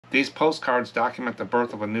These postcards document the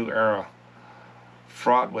birth of a new era,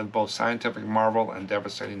 fraught with both scientific marvel and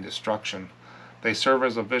devastating destruction. They serve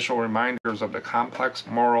as visual reminders of the complex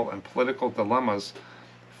moral and political dilemmas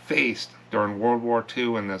faced during World War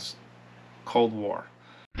II and this Cold War.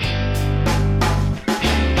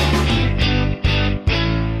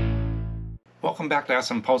 Welcome back to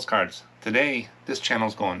SMPostcards. Today, this channel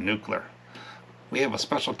is going nuclear. We have a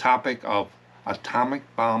special topic of atomic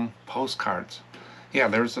bomb postcards. Yeah,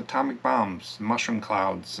 there's atomic bombs, mushroom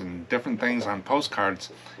clouds, and different things on postcards,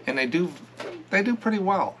 and they do pretty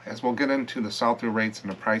well, as we'll get into the sell-through rates and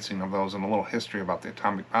the pricing of those and a little history about the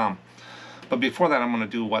atomic bomb. But before that, I'm going to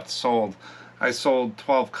do what's sold. I sold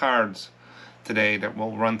 12 cards today that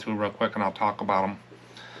we'll run through real quick, and I'll talk about them.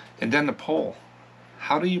 And then the poll.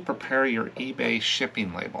 How do you prepare your eBay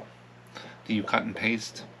shipping label? Do you cut and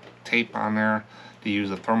paste tape on there? Do you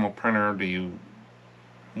use a thermal printer? Do you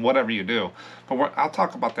whatever you do? But I'll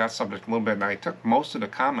talk about that subject a little bit. And I took most of the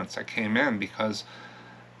comments that came in because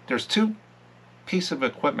there's two pieces of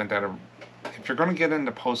equipment that are, if you're going to get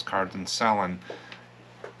into postcards and selling,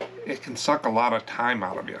 it can suck a lot of time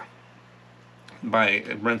out of you by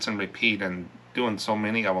rinse and repeat and doing so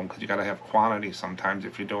many of them, because you got to have quantity sometimes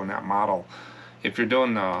if you're doing that model. If you're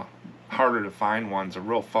doing the harder to find ones, the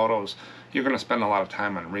real photos, you're going to spend a lot of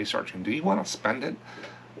time on researching. Do you want to spend it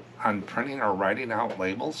on printing or writing out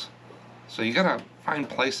labels? So you got to find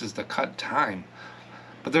places to cut time.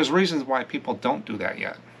 But there's reasons why people don't do that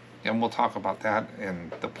yet, and we'll talk about that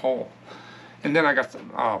in the poll. And then I got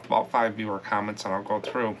about 5 viewer comments, and I'll go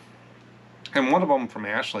through. And one of them from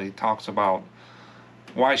Ashley talks about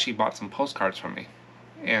why she bought some postcards from me.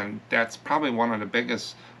 And that's probably one of the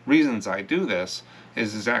biggest reasons I do this,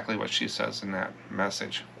 is exactly what she says in that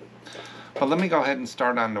message. But let me go ahead and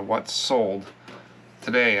start on to what's sold.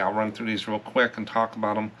 Today I'll run through these real quick and talk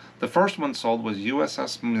about them. The first one sold was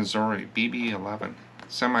USS Missouri BB-11.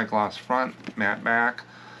 Semi-gloss front, matte back.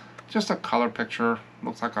 Just a color picture.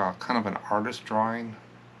 Looks like a kind of an artist drawing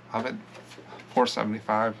of it.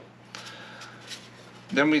 $4.75.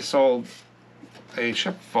 Then we sold a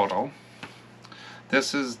ship photo.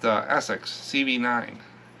 This is the Essex CV-9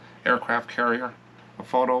 aircraft carrier. A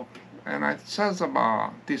photo, and it says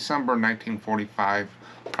about December 1945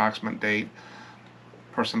 approximate date.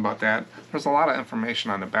 Person bought that. There's a lot of information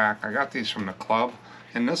on the back. I got these from the club,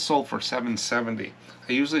 and this sold for $7.70.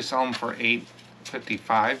 I usually sell them for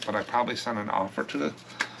 $8.55, but I probably sent an offer to the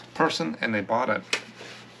person and they bought it.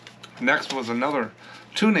 Next was another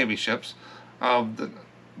 2 Navy ships of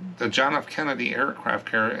the John F. Kennedy aircraft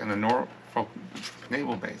carrier in the Norfolk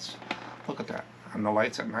Naval Base. Look at that. And the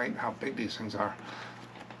lights at night, how big these things are.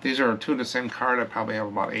 These are 2 of the same card. I probably have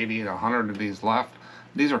about 80 to 100 of these left.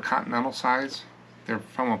 These are continental size. They're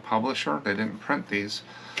from a publisher. They didn't print these,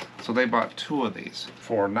 so they bought 2 of these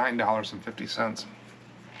for $9.50.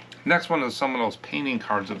 Next one is some of those painting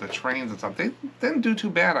cards of the trains and stuff. They didn't do too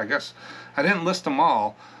bad, I guess. I didn't list them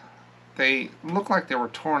all. They look like they were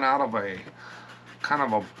torn out of a kind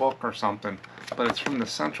of a book or something, but it's from the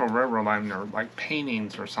Central Railroad line. They're like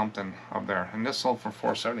paintings or something up there. And this sold for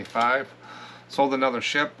 $4.75. Sold another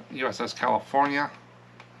ship, USS California,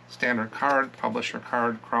 standard card, publisher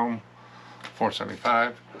card, chrome,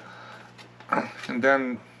 $4.75. And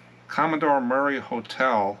then Commodore Murray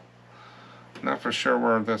Hotel, not for sure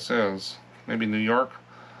where this is, maybe New York,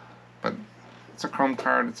 but it's a chrome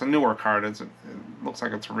card. It's a newer card. It looks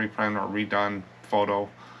like it's a reprint or redone photo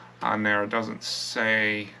on there. It doesn't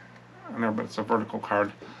say on there, but it's a vertical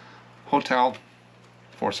card. Hotel,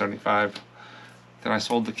 $4.75. Then I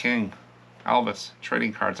sold the King Elvis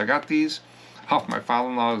trading cards. I got these off my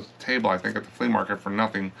father-in-law's table, I think, at the flea market for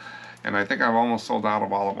nothing, and I think I've almost sold out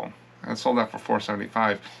of all of them. I sold that for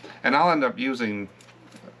 $4.75, and I'll end up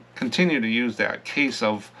continue to use that case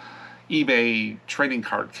of eBay trading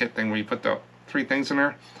card kit thing where you put the 3 things in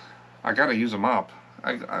there. I got to use them up.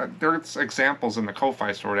 There's examples in the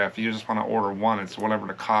Ko-Fi store that if you just want to order one, it's whatever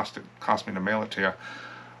the cost it cost me to mail it to you.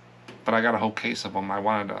 But I got a whole case of them. I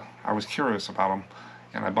was curious about them,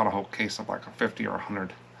 and I bought a whole case of like a 50 or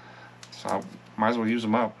 100. So I might as well use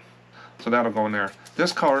them up. So that'll go in there.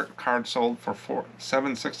 This card sold for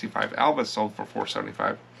 $7.65. Elvis sold for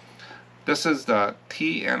 $4.75. This is the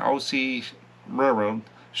T&OC Railroad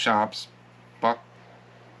Shops,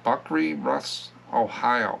 Buckeye, Russ,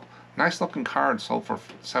 Ohio. Nice looking card, sold for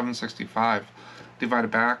 $7.65.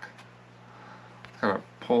 Divided back. Got a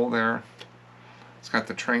pole there. It's got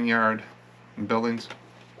the train yard and buildings.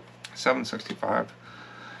 $7.65.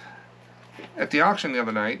 At the auction the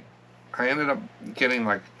other night, I ended up getting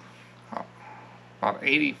like about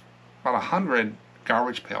 100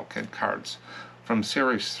 garbage pail kid cards from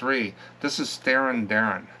Series 3. This is Starin'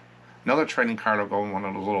 Darren. Another trading card will go in one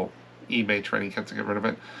of those little eBay trading kits to get rid of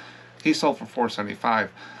it. He sold for $4.75.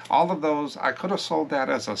 All of those, I could have sold that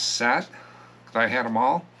as a set, because I had them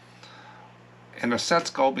all. And the sets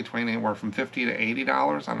go between anywhere from $50 to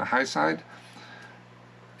 $80 on the high side.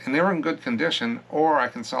 And they're in good condition, or I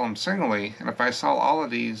can sell them singly. And if I sell all of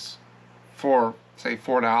these for, say,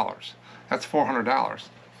 $4, that's $400.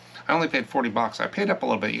 I only paid 40 bucks. I paid up a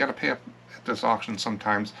little bit. You got to pay up at this auction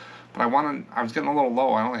sometimes. But I was getting a little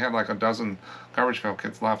low. I only had like a dozen garbage pail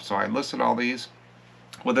kits left, so I listed all these.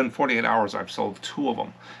 Within 48 hours, I've sold 2 of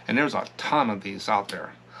them. And there's a ton of these out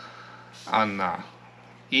there on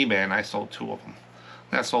eBay, and I sold 2 of them.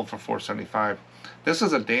 That sold for $4.75. This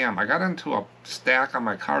is a dam. I got into a stack on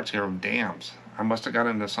my cards here of dams. I must have got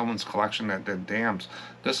into someone's collection that did dams.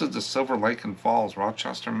 This is the Silver Lake and Falls,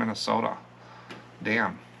 Rochester, Minnesota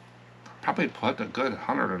dam. Probably put a good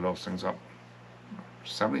 100 of those things up.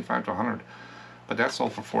 75 to 100. But that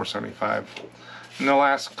sold for $4.75. And the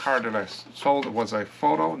last card that I sold was a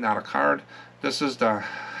photo, not a card. This is the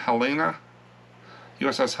Helena,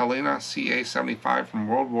 USS Helena CA-75 from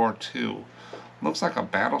World War II. Looks like a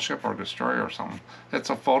battleship or destroyer or something. It's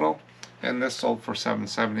a photo, and this sold for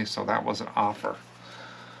 $7.70, so that was an offer.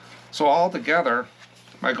 So all together,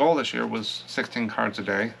 my goal this year was 16 cards a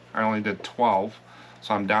day. I only did 12,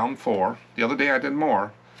 so I'm down 4. The other day I did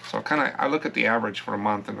more, so I look at the average for a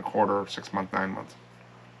month and a quarter, 6 months, 9 months.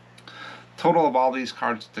 Total of all these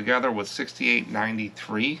cards together was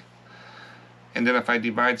 $68.93. And then if I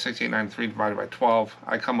divide 68.93 divided by 12,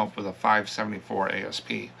 I come up with a 574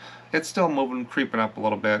 ASP. It's still moving, creeping up a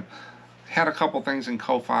little bit. Had a couple things in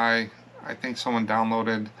Ko-Fi. I think someone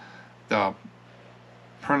downloaded the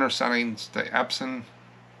printer settings, the Epson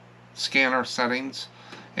scanner settings,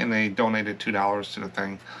 and they donated $2 to the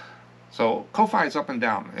thing. So Ko-Fi is up and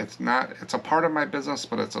down. It's a part of my business,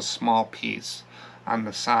 but it's a small piece on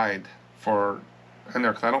the side in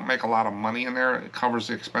there, because I don't make a lot of money in there. It covers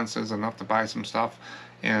the expenses enough to buy some stuff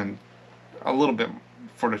and a little bit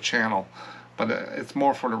for the channel, but it's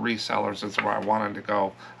more for the resellers. Is where I wanted to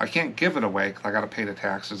go. I can't give it away because I got to pay the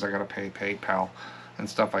taxes, I got to pay PayPal and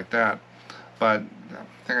stuff like that. But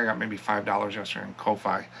I think I got maybe $5 yesterday in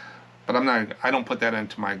Ko-Fi, but I don't put that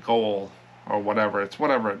into my goal or whatever. It's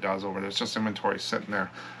whatever it does over there. It's just inventory sitting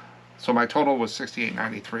there. So my total was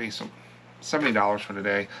 $68.93. So $70 for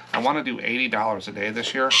today. I want to do $80 a day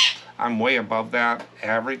this year. I'm way above that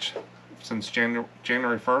average since January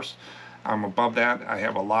 1st. I'm above that. I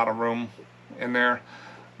have a lot of room in there.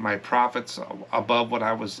 My profits above what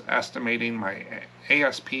I was estimating. My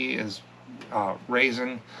ASP is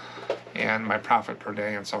raising, and my profit per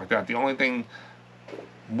day and stuff like that. The only thing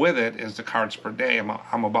with it is the cards per day.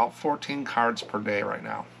 I'm about 14 cards per day right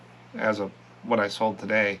now as of what I sold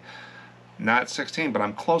today. Not 16, but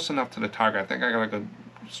I'm close enough to the target. I think I got a good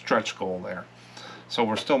stretch goal there. So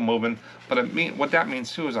we're still moving. But what that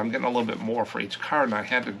means too is I'm getting a little bit more for each card, and I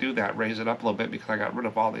had to do that, raise it up a little bit, because I got rid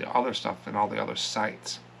of all the other stuff and all the other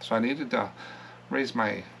sites. So I needed to raise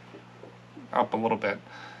my up a little bit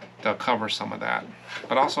to cover some of that.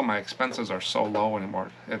 But also my expenses are so low anymore,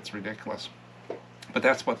 it's ridiculous. But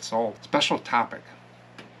that's what sold. Special topic: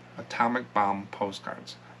 atomic bomb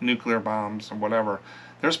postcards, nuclear bombs, or whatever.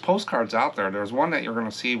 There's postcards out there. There's one that you're going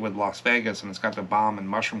to see with Las Vegas, and it's got the bomb and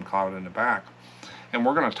mushroom cloud in the back. And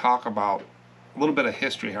we're going to talk about a little bit of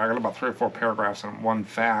history here. I got about 3 or 4 paragraphs and one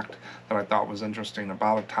fact that I thought was interesting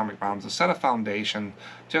about atomic bombs. To set a foundation,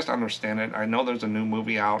 just understand it. I know there's a new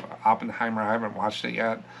movie out, Oppenheimer. I haven't watched it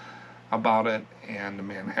yet, about it, and the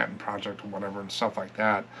Manhattan Project or whatever and stuff like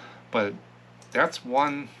that. But that's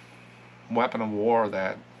one weapon of war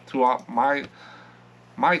that throughout my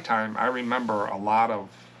time, I remember a lot of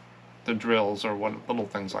the drills or little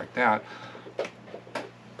things like that,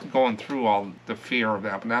 going through all the fear of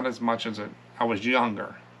that, but not as much as I was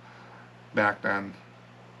younger back then,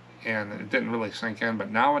 and it didn't really sink in.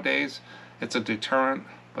 But nowadays, it's a deterrent,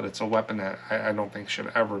 but it's a weapon that I don't think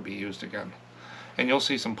should ever be used again. And you'll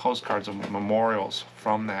see some postcards of memorials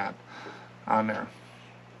from that on there.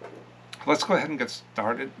 Let's go ahead and get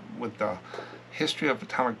started with the history of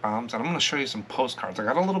atomic bombs, and I'm going to show you some postcards. I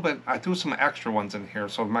got a little bit, I threw some extra ones in here,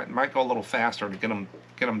 so it might go a little faster to get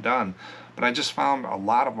them done. But I just found a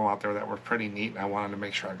lot of them out there that were pretty neat, and I wanted to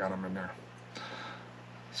make sure I got them in there.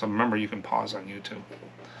 So remember, you can pause on YouTube.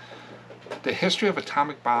 The history of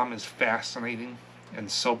atomic bomb is fascinating and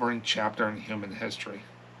sobering chapter in human history.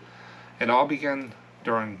 It all began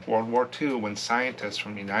during World War II, when scientists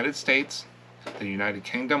from the United States, the United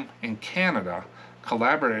Kingdom, and Canada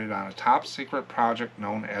collaborated on a top-secret project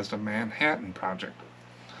known as the Manhattan Project.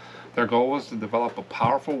 Their goal was to develop a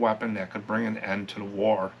powerful weapon that could bring an end to the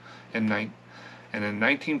war. In And in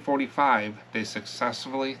 1945, they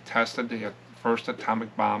successfully tested the first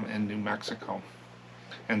atomic bomb in New Mexico.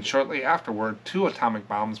 And shortly afterward, 2 atomic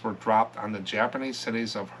bombs were dropped on the Japanese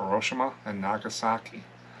cities of Hiroshima and Nagasaki.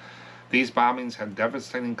 These bombings had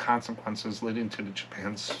devastating consequences, leading to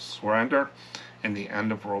Japan's surrender and the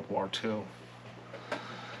end of World War II.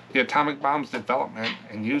 The atomic bomb's development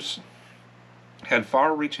and use had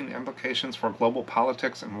far-reaching implications for global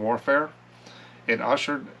politics and warfare. It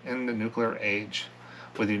ushered in the nuclear age,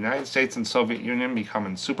 with the United States and Soviet Union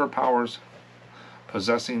becoming superpowers,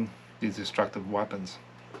 possessing these destructive weapons.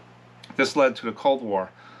 This led to the Cold War,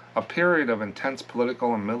 a period of intense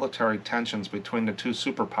political and military tensions between the 2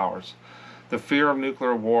 superpowers. The fear of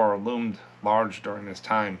nuclear war loomed large during this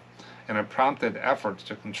time, and it prompted efforts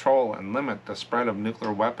to control and limit the spread of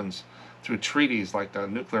nuclear weapons through treaties like the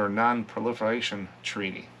Nuclear Non-Proliferation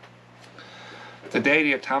Treaty. Today,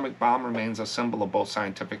 the atomic bomb remains a symbol of both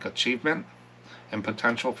scientific achievement and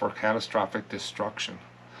potential for catastrophic destruction.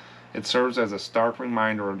 It serves as a stark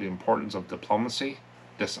reminder of the importance of diplomacy,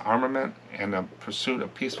 disarmament, and the pursuit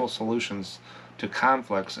of peaceful solutions to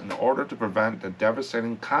conflicts in order to prevent the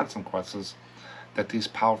devastating consequences that these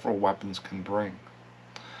powerful weapons can bring.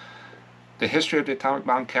 The history of the atomic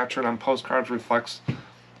bomb captured on postcards reflects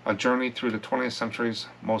a journey through the 20th century's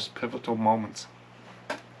most pivotal moments.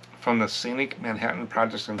 From the scenic Manhattan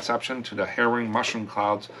Project's inception to the harrowing mushroom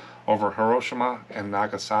clouds over Hiroshima and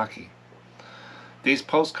Nagasaki. These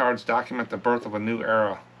postcards document the birth of a new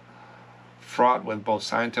era, fraught with both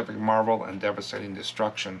scientific marvel and devastating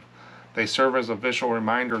destruction. They serve as a visual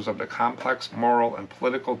reminders of the complex moral and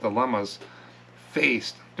political dilemmas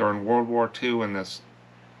faced during World War II and this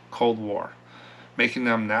Cold War, making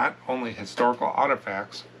them not only historical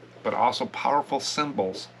artifacts, but also powerful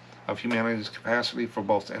symbols of humanity's capacity for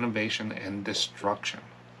both innovation and destruction.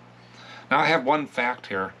 Now I have one fact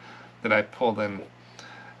here that I pulled in.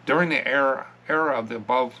 During the era of the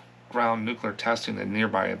above-ground nuclear testing in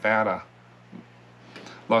nearby Nevada,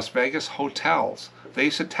 Las Vegas hotels, they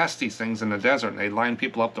used to test these things in the desert, and they'd line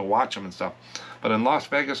people up to watch them and stuff. But in Las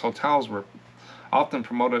Vegas, hotels were often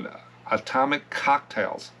promoted atomic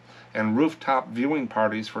cocktails and rooftop viewing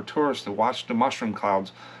parties for tourists to watch the mushroom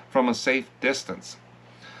clouds from a safe distance,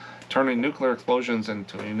 turning nuclear explosions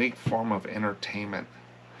into a unique form of entertainment.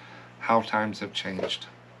 How times have changed.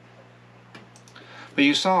 But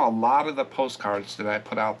you saw a lot of the postcards that I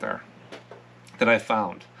put out there, that I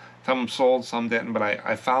found. Some sold, some didn't, but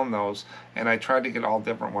I found those, and I tried to get all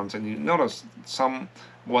different ones. And you notice some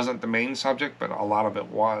wasn't the main subject, but a lot of it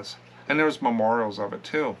was. And there's memorials of it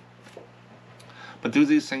too. But do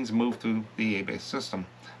these things move through the eBay system?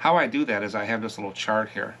 How I do that is I have this little chart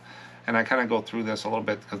here, and I kind of go through this a little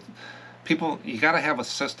bit, because people, you got to have a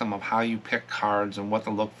system of how you pick cards and what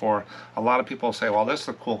to look for. A lot of people say, well, this is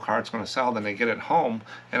a cool card, it's going to sell. Then they get it home,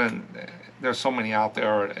 and then there's so many out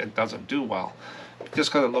there, it doesn't do well.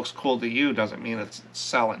 Just because it looks cool to you doesn't mean it's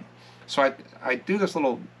selling. So I do this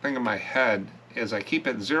little thing in my head, is I keep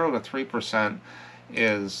it 0 to 3%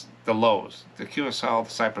 is the lows, the QSL,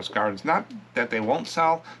 the Cypress Gardens. Not that they won't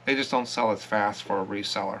sell, they just don't sell as fast for a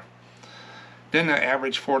reseller. Then the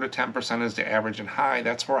average 4 to 10% is the average and high.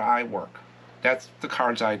 That's where I work. That's the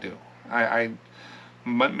cards I do. I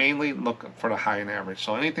mainly look for the high and average.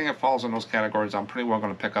 So anything that falls in those categories, I'm pretty well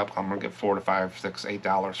going to pick up. I'm going to get $4 to $5, $6,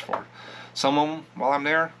 $8 for. Some of them, while I'm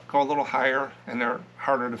there, go a little higher, and they're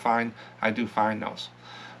harder to find. I do find those.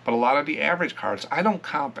 But a lot of the average cards, I don't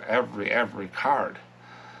comp every card,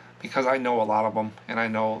 because I know a lot of them, and I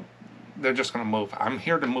know they're just going to move. I'm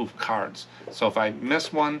here to move cards. So if I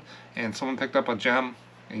miss one and someone picked up a gem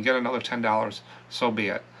and get another $10, so be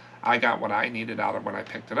it. I got what I needed out of when I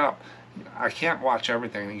picked it up. I can't watch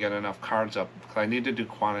everything and get enough cards up, because I need to do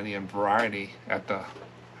quantity and variety at the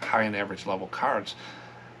high and average level cards.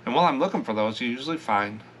 And while I'm looking for those, you usually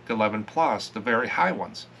find the 11 plus, the very high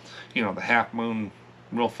ones. You know, the half moon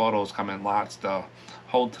real photos come in lots, the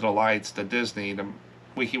hold to the lights, the Disney, the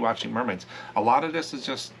wiki watching mermaids. A lot of this is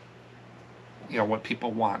just, you know, what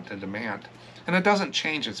people want and demand. And it doesn't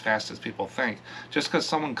change as fast as people think. Just because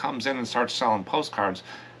someone comes in and starts selling postcards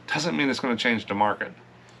doesn't mean it's going to change the market.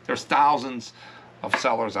 There's thousands of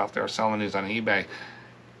sellers out there selling these on eBay.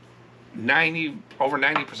 Over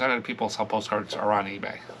 90% of the people who sell postcards are on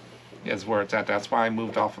eBay. Is where it's at. That's why I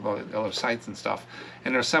moved off of the other sites and stuff.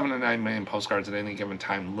 And there's 7 to 9 million postcards at any given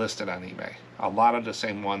time listed on eBay. A lot of the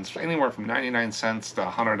same ones, anywhere from 99 cents to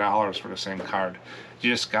 $100 for the same card. You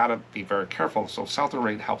just gotta be very careful. So Thru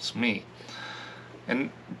Rate helps me. And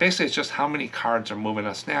basically it's just how many cards are moving,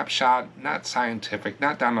 a snapshot, not scientific,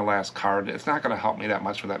 not down the last card. It's not gonna help me that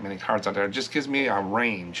much with that many cards out there. It just gives me a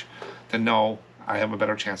range to know I have a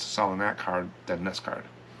better chance of selling that card than this card.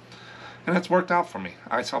 And it's worked out for me.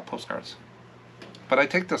 I sell postcards. But I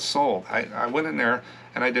take this sold. I went in there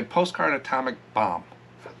and I did postcard atomic bomb.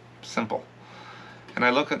 Simple. And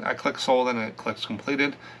I click sold and it clicks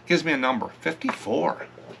completed. Gives me a number. 54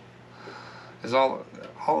 is all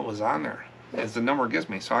it was on there. Is the number it gives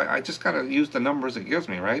me. So I just got to use the numbers it gives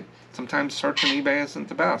me, right? Sometimes search on eBay isn't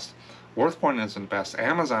the best. WorthPoint isn't the best.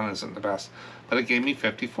 Amazon isn't the best. But it gave me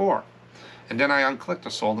 54. And then I unclick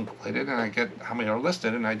the sold and completed, and I get how many are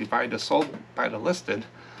listed, and I divide the sold by the listed,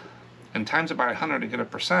 and times it by 100 to get a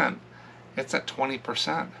percent. It's at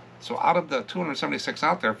 20%. So out of the 276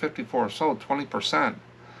 out there, 54 are sold, 20%.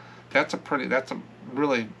 That's a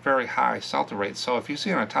really very high sell-through rate. So if you see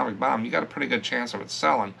an atomic bomb, you got a pretty good chance of it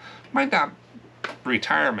selling. Might not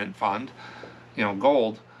retirement fund,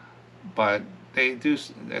 gold, but they do.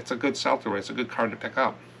 It's a good sell-through rate. It's a good card to pick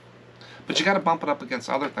up. But you got to bump it up against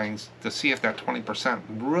other things to see if that 20%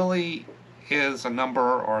 really is a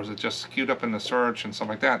number, or is it just skewed up in the search and stuff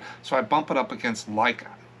like that. So I bump it up against like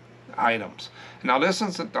items. Now this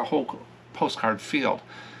isn't the whole postcard field,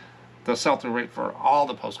 the sell-through rate for all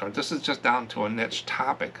the postcards. This is just down to a niche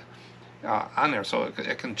topic on there, so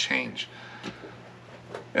it can change.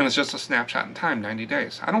 And it's just a snapshot in time, 90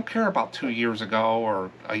 days. I don't care about 2 years ago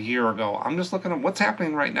or a year ago. I'm just looking at what's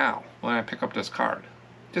happening right now when I pick up this card.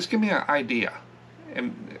 Just give me an idea.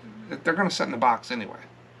 And they're going to sit in the box anyway.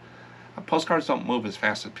 Postcards don't move as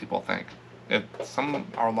fast as people think. Some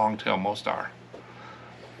are long tail, most are.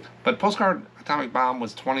 But postcard atomic bomb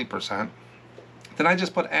was 20%. Then I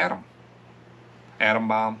just put atom. Atom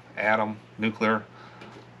bomb, atom, nuclear.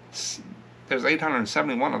 There's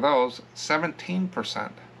 871 of those,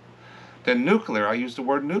 17%. Then nuclear, I used the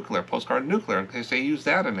word nuclear, postcard nuclear, in case they use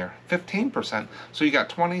that in there, 15%. So you got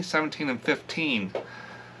 20, 17, and 15.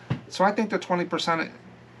 So I think the 20%,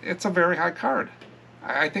 it's a very high card.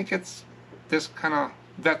 I think this kind of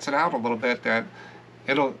vets it out a little bit that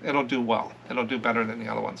it'll do well. It'll do better than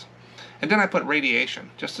the other ones. And then I put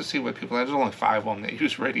radiation, just to see what people, there's only 5 of them that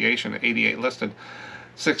use radiation, 88 listed,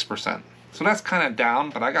 6%. So that's kind of down,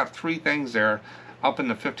 but I got 3 things there up in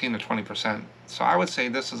the 15 to 20%. So I would say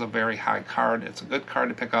this is a very high card. It's a good card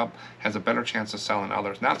to pick up, has a better chance of selling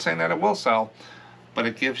others. Not saying that it will sell, but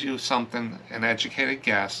it gives you something, an educated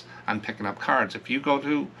guess on picking up cards. If you go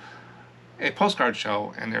to a postcard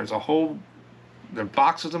show and there are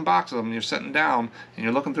boxes and boxes of them, and you're sitting down and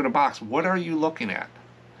you're looking through the box, what are you looking at?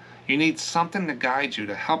 You need something to guide you,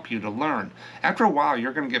 to help you, to learn. After a while,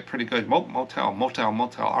 you're going to get pretty good. Motel,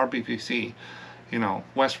 RBPC,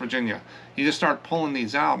 West Virginia. You just start pulling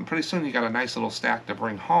these out, and pretty soon you got a nice little stack to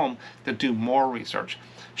bring home to do more research.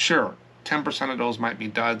 Sure, 10% of those might be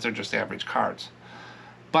duds or just average cards.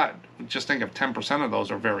 But just think of 10% of those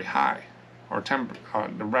are very high, or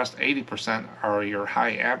the rest 80% are your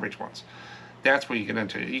high average ones. That's where you get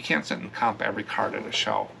into it. You can't sit and comp every card at a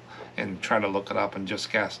show and try to look it up and just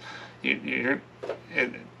guess. You'll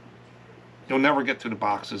never get through the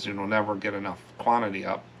boxes. You'll never get enough quantity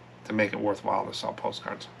up to make it worthwhile to sell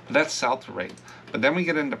postcards. But that's sell-through rate. But then we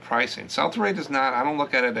get into pricing. Sell-through rate is not, I don't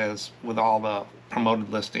look at it as with all the promoted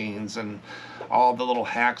listings and all the little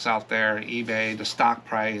hacks out there, eBay, the stock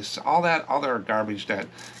price, all that other garbage that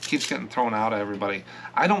keeps getting thrown out at everybody.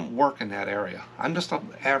 I don't work in that area. I'm just an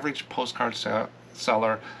average postcard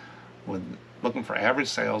seller looking for average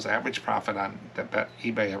sales, average profit on that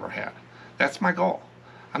eBay ever had. That's my goal.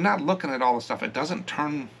 I'm not looking at all the stuff. It doesn't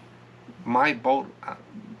turn my boat,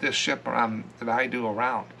 this ship that I do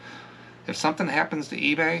around. If something happens to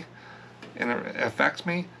eBay and it affects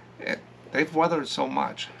me, they've weathered so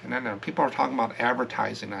much. And then people are talking about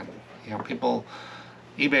advertising on,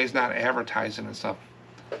 eBay's not advertising and stuff.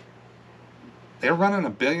 They're running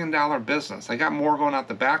 $1 billion business. They got more going out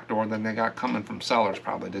the back door than they got coming from sellers,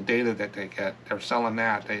 probably. The data that they get, they're selling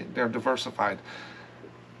that. They're diversified.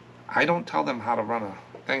 I don't tell them how to run a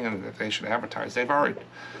thing and that they should advertise. They've already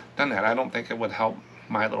done that. I don't think it would help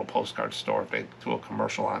my little postcard store if they do a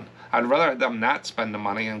commercial on. I'd rather them not spend the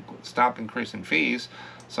money and stop increasing fees,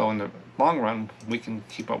 so in the long run, we can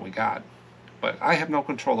keep what we got. But I have no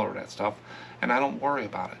control over that stuff, and I don't worry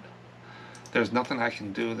about it. There's nothing I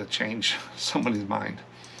can do to change somebody's mind.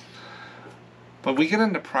 But we get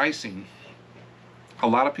into pricing. A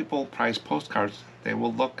lot of people price postcards. They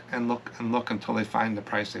will look and look and look until they find the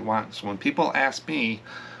price they want. So when people ask me,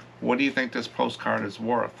 what do you think this postcard is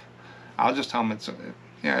worth? I'll just tell them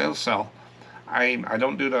it'll sell. I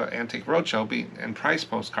don't do the Antique Roadshow and price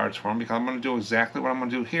postcards for them, because I'm going to do exactly what I'm going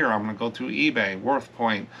to do here. I'm going to go through eBay,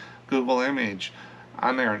 WorthPoint, Google Image,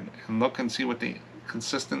 on there and look and see what the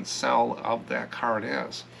consistent sell of that card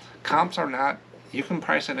is. Comps are not You can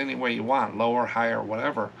price it any way you want, lower, higher,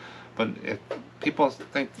 whatever. But if people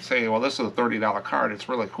say, well, this is a $30 card, it's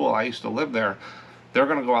really cool, I used to live there, they're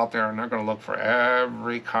going to go out there and they're going to look for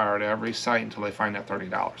every card, every site until they find that $30. It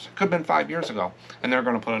could have been 5 years ago, and they're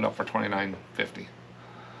going to put it up for $29.50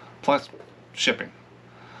 plus shipping,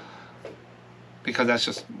 because that's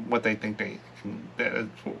just what they think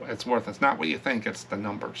it's worth. It's not what you think, it's the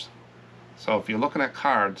numbers. So if you're looking at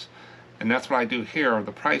cards, and that's what I do here,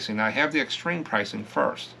 the pricing, I have the extreme pricing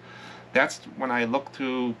first. That's when I look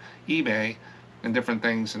through eBay and different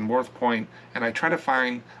things and WorthPoint, and I try to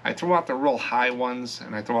find, I throw out the real high ones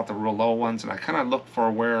and I throw out the real low ones, and I kind of look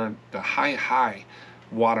for where the high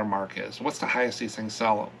watermark is. What's the highest these things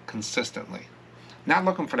sell consistently? Not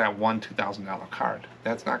looking for that $2,000 card.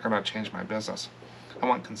 That's not going to change my business. I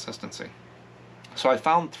want consistency. So I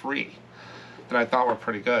found 3 that I thought were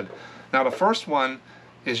pretty good. Now the first one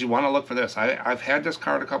is, you want to look for this. I've had this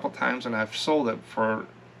card a couple times and I've sold it for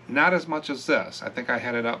not as much as this. I think I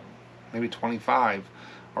had it up maybe 25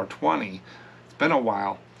 or 20. It's been a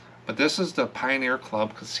while. But this is the Pioneer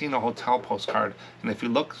Club Casino Hotel postcard. And if you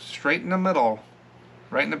look straight in the middle,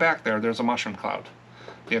 right in the back there, there's a mushroom cloud,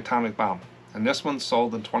 the atomic bomb. And this one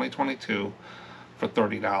sold in 2022 for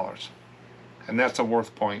 $30. And that's a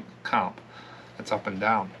WorthPoint comp. It's up and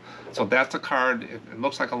down. So that's a card, it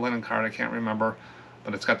looks like a linen card, I can't remember,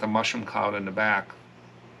 but it's got the mushroom cloud in the back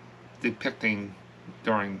depicting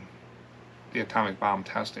during the atomic bomb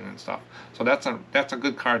testing and stuff. So that's a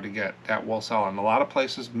good card to get. That will sell, and a lot of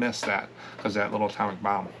places miss that because of that little atomic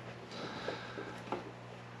bomb.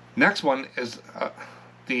 Next one is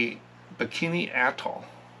the Bikini Atoll.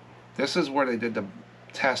 This is where they did the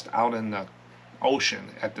test out in the ocean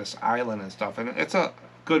at this island and stuff, and it's a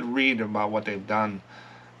good read about what they've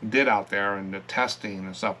did out there and the testing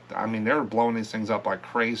and stuff. I mean, they're blowing these things up like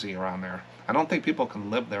crazy around there. I don't think people can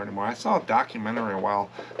live there anymore. I saw a documentary a while.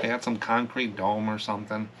 They had some concrete dome or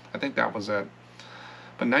something. I think that was it.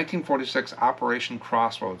 But 1946 Operation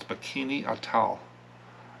Crossroads, Bikini Atoll.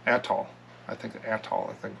 I think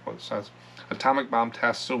what it says. Atomic bomb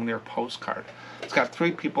test souvenir postcard. It's got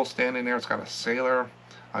 3 people standing there. It's got a sailor,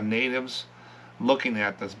 a natives looking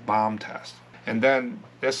at this bomb test. And then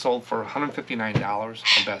this sold for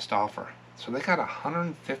 $159, a best offer. So they got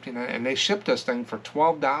 $159, and they shipped this thing for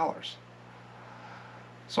 $12.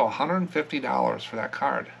 So $150 for that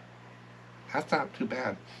card. That's not too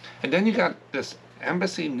bad. And then you got this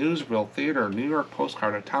Embassy Newsreel Theater New York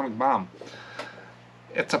postcard, Atomic Bomb.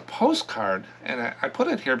 It's a postcard, and I put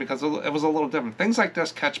it here because it was a little different. Things like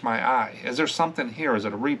this catch my eye. Is there something here? Is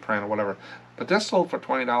it a reprint or whatever? But this sold for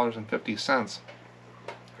 $20.50.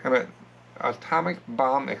 And an atomic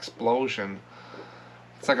bomb explosion.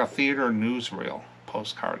 It's like a theater newsreel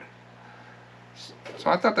postcard. So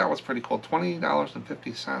I thought that was pretty cool.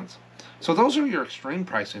 $20.50. So those are your extreme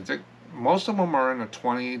pricings. Most of them are in the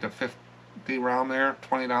 $20 to $50 round there,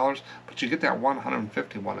 $20, but you get that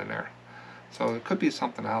 $151 in there. So it could be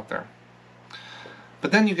something out there.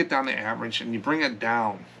 But then you get down to average and you bring it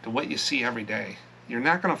down to what you see every day. You're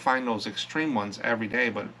not going to find those extreme ones every day,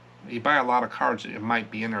 but you buy a lot of cards, it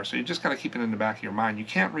might be in there. So you just got to keep it in the back of your mind. You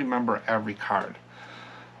can't remember every card.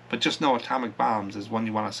 But just know atomic bombs is one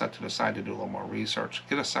you want to set to the side to do a little more research.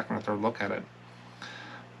 Get a second or third look at it.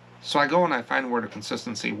 So I go and I find where the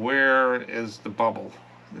consistency, where is the bubble?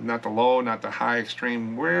 Not the low, not the high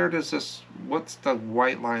extreme. Where does this, what's the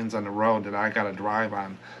white lines on the road that I got to drive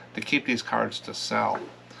on to keep these cards to sell?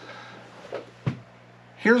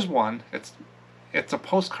 Here's one. It's a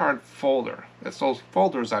postcard folder. It's those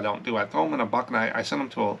folders I don't do. I throw them in a bucket and I send them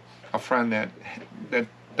to a friend that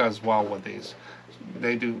does well with these.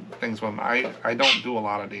 They do things with them. I don't do a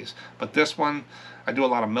lot of these. But this one, I do a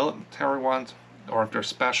lot of military ones, or if they're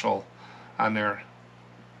special on there.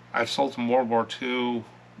 I've sold some World War II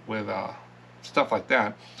with stuff like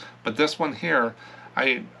that. But this one here,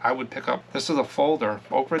 I would pick up. This is a folder,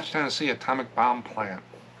 Oak Ridge, Tennessee Atomic Bomb Plant.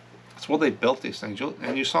 It's where they built these things.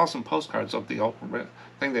 And you saw some postcards of the Oak Ridge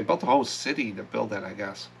thing. They built a whole city to build that, I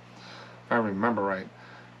guess, if I remember right.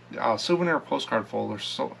 Souvenir postcard folder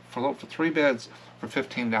for 3 bids for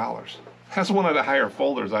 $15. That's one of the higher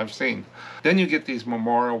folders I've seen. Then you get these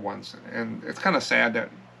memorial ones, and it's kind of sad that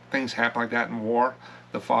things happen like that in war,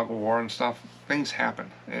 the fog of war and stuff. Things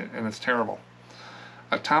happen, and it's terrible.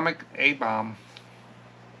 Atomic A-bomb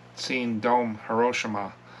scene dome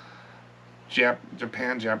Hiroshima,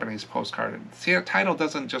 Japan Japanese postcard. See, the title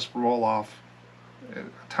doesn't just roll off.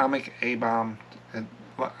 Atomic A-bomb.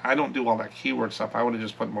 I don't do all that keyword stuff. I would have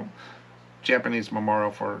just put Japanese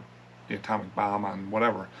memorial for the atomic bomb on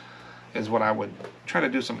whatever, is what I would try to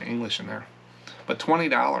do some English in there. But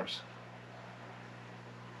 $20.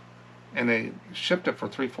 and they shipped it for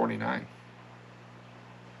 $3.49.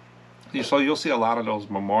 So you'll see a lot of those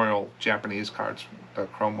memorial Japanese cards, the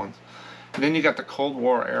chrome ones. And then you got the Cold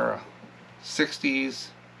War era, 60s,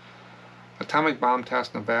 Atomic Bomb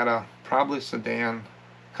Test, Nevada, probably Sedan,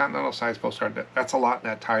 Continental size postcard. That's a lot in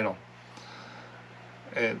that title.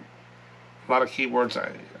 And a lot of keywords.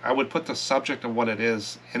 I would put the subject of what it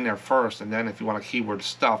is in there first, and then if you want a keyword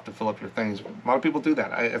stuff to fill up your things. A lot of people do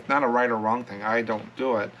that. It's not a right or wrong thing. I don't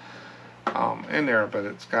do it in there, but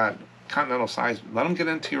it's got Continental size. Let them get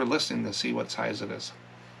into your listing to see what size it is.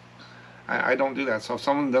 I don't do that. So if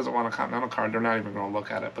someone doesn't want a Continental card, they're not even going to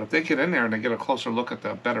look at it. But if they get in there and they get a closer look at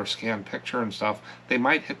the better scanned picture and stuff, they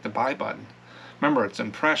might hit the buy button. Remember, it's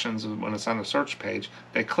impressions when it's on the search page.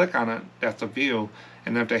 They click on it, that's a view,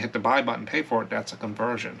 and then if they hit the buy button, pay for it, that's a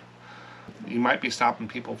conversion. You might be stopping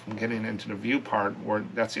people from getting into the view part, where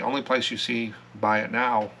that's the only place you see buy it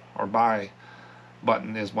now or buy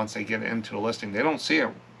button is once they get into the listing. They don't see it.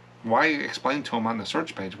 Why explain to them on the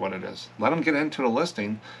search page what it is? Let them get into the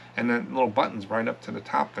listing, and then little buttons right up to the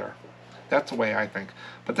top there. That's the way I think.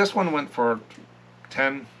 But this one went for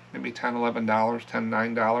maybe $10, $11, $10,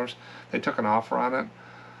 $9. They took an offer on it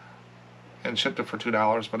and shipped it for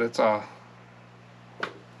 $2, but it's a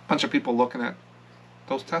bunch of people looking at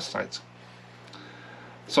those test sites.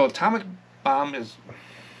 So Atomic Bomb it's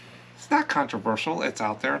not controversial. It's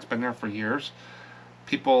out there. It's been there for years.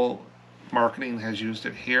 Marketing has used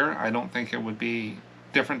it here. I don't think it would be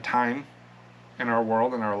different time in our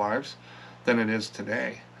world, in our lives, than it is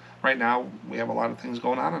today. Right now, we have a lot of things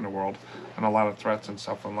going on in the world, and a lot of threats and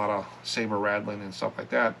stuff, and a lot of saber rattling and stuff like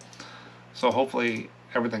that. So hopefully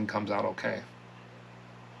everything comes out okay.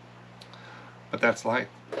 But that's life.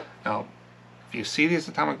 Now, if you see these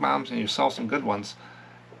atomic bombs and you sell some good ones,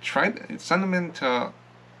 send them into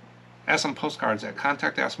SMPostcards at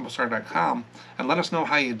contact@smpostcard.com and let us know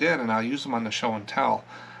how you did, and I'll use them on the show and tell.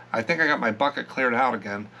 I think I got my bucket cleared out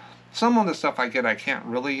again. Some of the stuff I get I can't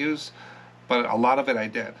really use, but a lot of it I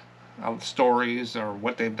did. Stories or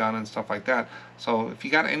what they've done and stuff like that. So if you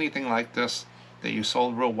got anything like this that you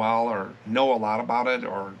sold real well, or know a lot about it,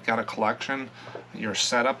 or got a collection, you're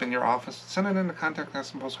set up in your office, send it in to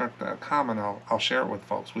contact@smpostcard.com and I'll share it with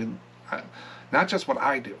folks. Not just what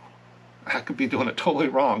I do. I could be doing it totally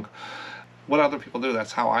wrong. What other people do,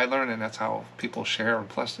 that's how I learn, and that's how people share. And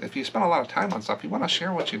plus, if you spend a lot of time on stuff, you want to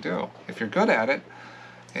share what you do. If you're good at it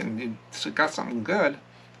and you got something good,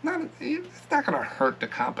 it's not going to hurt the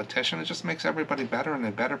competition. It just makes everybody better, and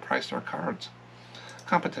they better price their cards.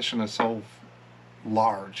 Competition is so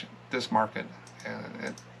large, this market,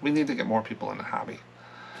 and we need to get more people in the hobby.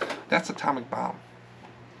 That's Atomic Bomb.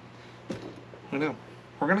 Who knew?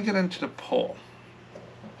 We're going to get into the poll.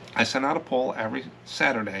 I send out a poll every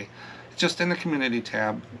Saturday. It's just in the community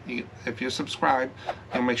tab. If you subscribe,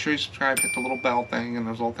 make sure you subscribe, hit the little bell thing, and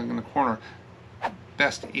there's a little thing in the corner.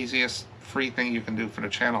 Best, easiest, free thing you can do for the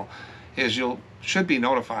channel is you should be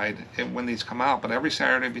notified when these come out. But every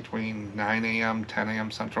Saturday between 9 a.m., 10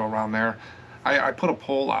 a.m. Central, around there, I put a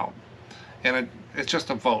poll out. And it's just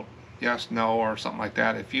a vote. Yes, no, or something like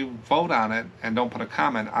that. If you vote on it and don't put a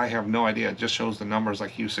comment, I have no idea. It just shows the numbers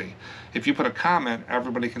like you see. If you put a comment,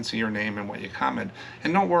 everybody can see your name and what you comment.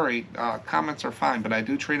 And don't worry, comments are fine, but I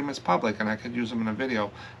do treat them as public, and I could use them in a video.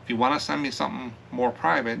 If you want to send me something more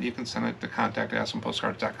private, you can send it to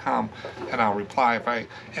contact@smpostcards.com, and I'll reply.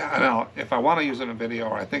 If I want to use it in a video,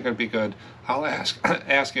 or I think it'd be good, I'll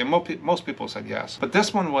ask you. Most people said yes. But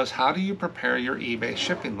this one was, how do you prepare your eBay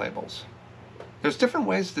shipping labels? There's different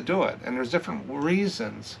ways to do it, and there's different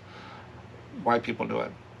reasons why people do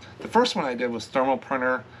it. The first one I did was thermal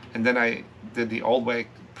printer, and then I did the old way,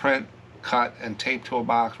 print, cut, and tape to a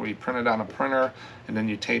box, where you print it on a printer, and then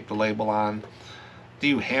you tape the label on. Do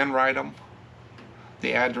you handwrite them,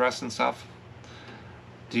 the address and stuff?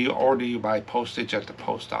 Or do you buy postage at the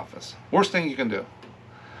post office? Worst thing you can do.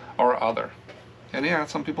 Or other. And yeah,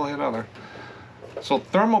 some people hit other. So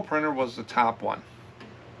thermal printer was the top one.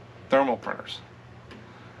 Thermal printers.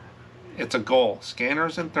 It's a goal.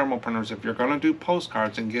 Scanners and thermal printers, if you're going to do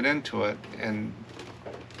postcards and get into it and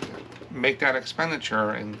make that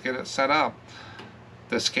expenditure and get it set up,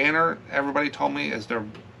 the scanner, everybody told me, is their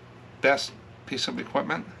best piece of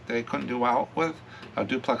equipment they couldn't do out with, a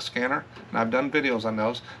duplex scanner, and I've done videos on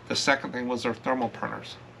those. The second thing was their thermal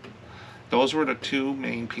printers. Those were the two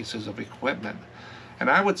main pieces of equipment. And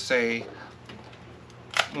I would say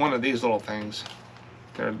one of these little things,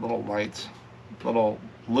 they're little lights, little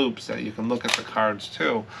loops that you can look at the cards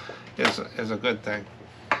too, is a good thing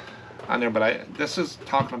on there. But this is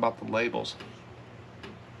talking about the labels.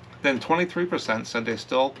 Then 23% said they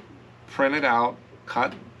still print it out,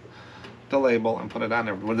 cut the label and put it on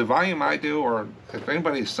there. With the volume I do, or if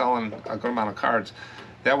anybody's selling a good amount of cards,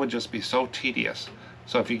 that would just be so tedious.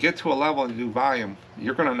 So if you get to a level and you do volume,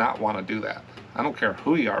 you're going to not want to do that. I don't care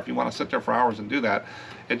who you are. If you want to sit there for hours and do that,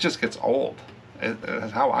 it just gets old.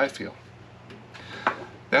 That's how I feel.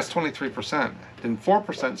 That's 23%. Then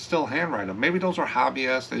 4% still handwrite them. Maybe those are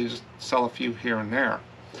hobbyists. They just sell a few here and there.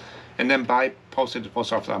 And then buy postage to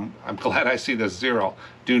post office. I'm glad I see this 0.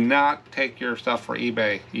 Do not take your stuff for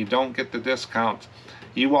eBay. You don't get the discounts.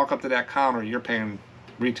 You walk up to that counter, you're paying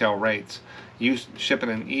retail rates. You ship it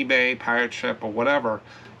in eBay, pirate ship, or whatever,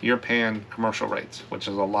 you're paying commercial rates, which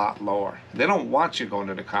is a lot lower. They don't want you going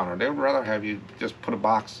to the counter. They would rather have you just put a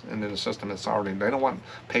box into the system that's already. They don't want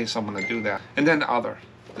to pay someone to do that. And then other,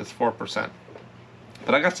 that's 4%.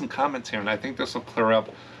 But I got some comments here, and I think this will clear up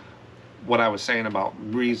what I was saying about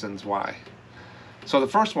reasons why. So the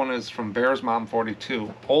first one is from Bear's Mom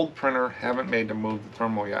 42. Old printer, haven't made the move to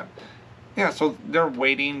thermal yet. Yeah, so they're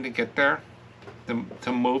waiting to get there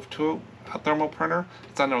to move to a thermal printer.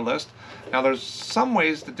 It's on their list. Now there's some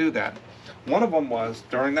ways to do that. One of them was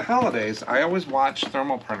during the holidays, I always watch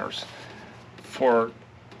thermal printers for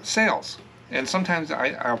sales. And sometimes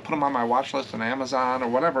I'll put them on my watch list on Amazon or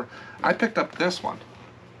whatever. I picked up this one.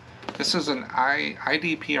 This is an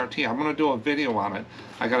IDPRT. I'm going to do a video on it.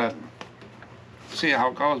 I got to see how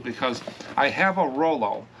it goes because I have a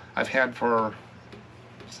Rollo I've had for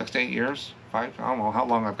 6 to 8 years, 5, I don't know how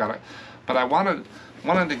long I've got it. But I wanted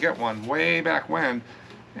to get one way back when,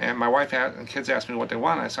 and my wife and kids asked me what they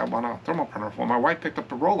want. I said, I want a thermal printer. Well, my wife picked up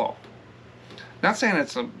the Rollo. Not saying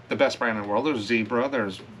it's the best brand in the world. There's Zebra,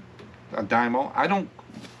 there's a Dymo. I don't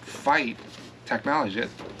fight technology.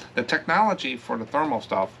 The technology for the thermal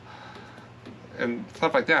stuff and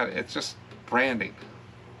stuff like that, it's just branding.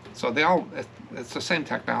 So it's the same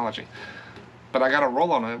technology. But I got a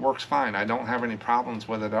Rollo and it works fine. I don't have any problems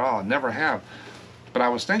with it at all. I never have. But I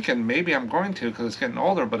was thinking maybe I'm going to because it's getting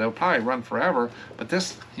older, but it'll probably run forever. But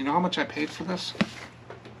this, you know how much I paid for this?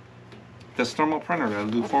 This thermal printer that'll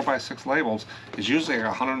do 4x6 labels is usually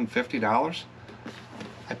like $150.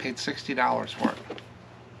 I paid $60 for it.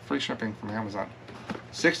 Free shipping from Amazon.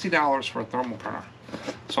 $60 for a thermal printer.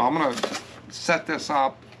 So I'm going to set this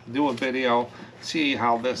up, do a video, see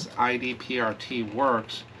how this IDPRT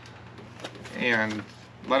works, and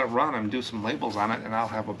let it run and do some labels on it, and I'll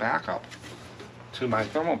have a backup to my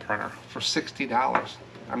thermal printer for $60.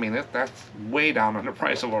 I mean, that's way down on the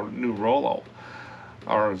price of a new Rollo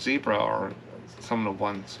or a Zebra or some of the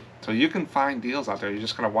ones. So you can find deals out there. You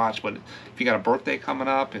just gotta watch. But if you got a birthday coming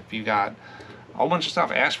up, if you got a whole bunch of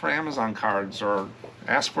stuff, ask for Amazon cards or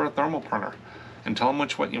ask for a thermal printer and tell them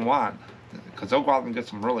which one you want, because they'll go out and get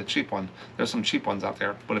some really cheap ones. There's some cheap ones out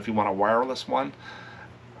there. But if you want a wireless one,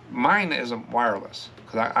 mine isn't wireless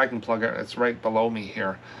because I can plug it. It's right below me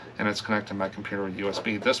here, and it's connected to my computer with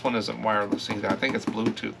USB. This one isn't wireless either. I think it's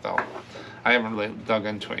Bluetooth though. I haven't really dug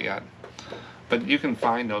into it yet. But you can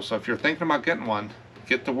find those. So if you're thinking about getting one,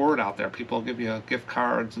 get the word out there. People will give you gift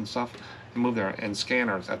cards and stuff and move there. And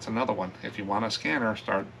scanners, that's another one. If you want a scanner,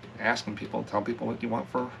 start asking people, tell people what you want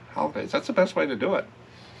for holidays. That's the best way to do it.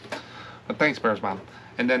 But thanks, Bears Mom.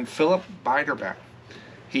 And then Philip Biderbeck.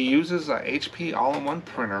 He uses a HP all-in-one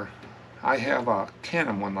printer. I have a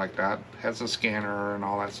Canon one like that. Has a scanner and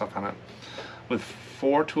all that stuff on it. With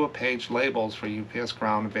 4 to-a-page labels for UPS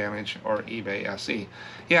Ground Advantage or eBay SE.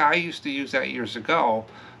 Yeah, I used to use that years ago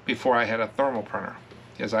before I had a thermal printer.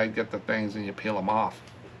 Because I'd get the things and you peel them off.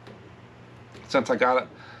 Since I got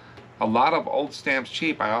a lot of old stamps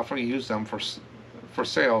cheap, I often use them for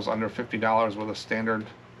sales under $50 with a standard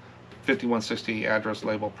 5160 address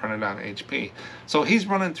label printed on HP. So he's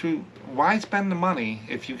running through, why spend the money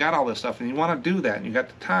if you got all this stuff and you want to do that and you got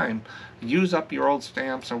the time, use up your old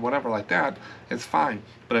stamps or whatever like that, it's fine.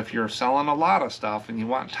 But if you're selling a lot of stuff and you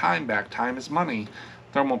want time back, time is money,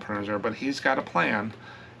 thermal printers are, but he's got a plan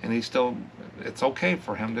and he's still, it's okay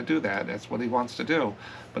for him to do that. That's what he wants to do.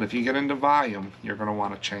 But if you get into volume, you're going to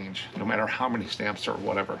want to change, no matter how many stamps or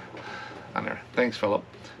whatever on there. Thanks, Philip.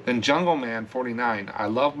 Then Jungle Man 49. I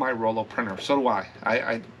love my Rollo printer. So do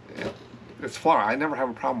I. It's flawed. I never have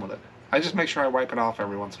a problem with it. I just make sure I wipe it off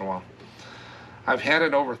every once in a while. I've had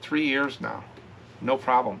it over 3 years now. No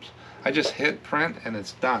problems. I just hit print and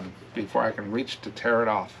it's done before I can reach to tear it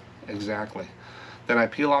off. Exactly. Then I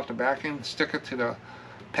peel off the backing, stick it to the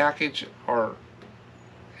package or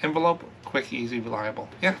envelope. Quick, easy, reliable.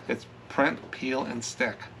 Yeah, it's print, peel, and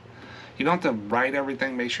stick. You don't have to write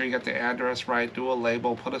everything. Make sure you get the address right, do a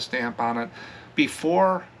label, put a stamp on it.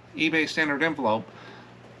 Before eBay standard envelope,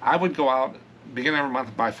 I would go out, beginning every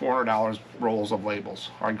month, buy $400 rolls of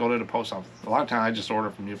labels. Or I'd go to the post office. A lot of times I just order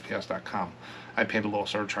from UPS.com. I paid a little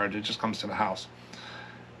surcharge. It just comes to the house.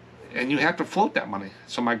 And you have to float that money.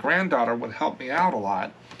 So my granddaughter would help me out a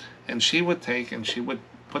lot, and she would take and she would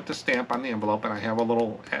put the stamp on the envelope, and I have a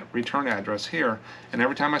little return address here, and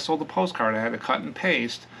every time I sold a postcard I had to cut and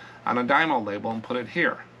paste on a Dymo label and put it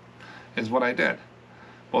here, is what I did.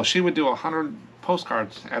 Well, she would do 100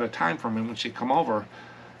 postcards at a time for me when she'd come over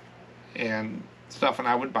and stuff, and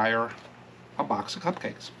I would buy her a box of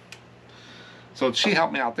cupcakes. So she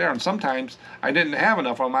helped me out there, and sometimes I didn't have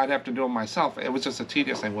enough of them. I'd have to do them myself. It was just a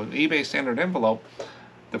tedious thing. With eBay standard envelope,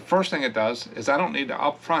 the first thing it does is I don't need to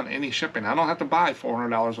upfront any shipping. I don't have to buy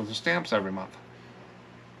 $400 worth of stamps every month.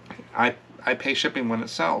 I pay shipping when it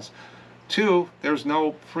sells. 2, there's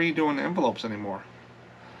no free doing envelopes anymore.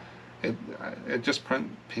 It just print,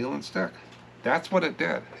 peel, and stick. That's what it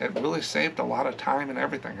did. It really saved a lot of time and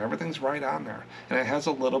everything. Everything's right on there. And it has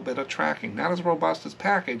a little bit of tracking. Not as robust as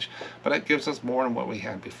package, but it gives us more than what we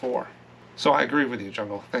had before. So I agree with you,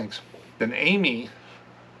 Jungle. Thanks. Then Amy,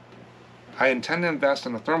 I intend to invest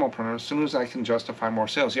in a thermal printer as soon as I can justify more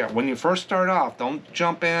sales. Yeah, when you first start off, don't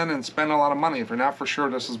jump in and spend a lot of money if you're not for sure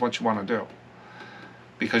this is what you want to do.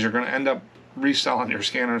 Because you're going to end up reselling your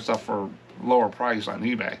scanner and stuff for lower price on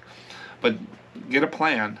eBay. But get a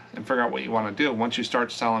plan and figure out what you want to do. Once you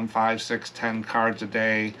start selling 5, 6, 10 cards a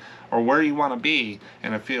day, or where you want to be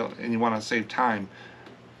in a field, and you want to save time,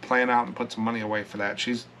 plan out and put some money away for that.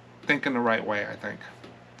 She's thinking the right way, I think.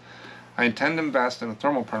 I intend to invest in a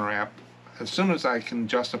thermal printer app as soon as I can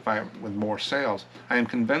justify it with more sales. I am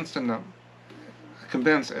convinced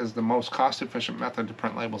as the most cost-efficient method to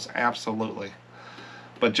print labels. Absolutely.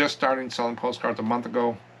 But just starting selling postcards a month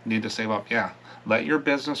ago, need to save up. Yeah. Let your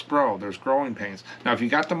business grow. There's growing pains. Now, if you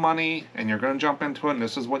got the money and you're going to jump into it and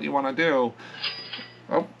this is what you want to do,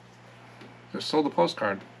 oh, just sold the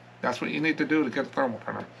postcard. That's what you need to do to get a thermal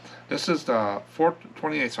printer. This is the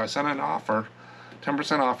 $428, so I sent an offer,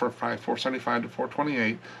 10% offer, $475 to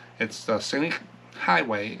 $428. It's the Scenic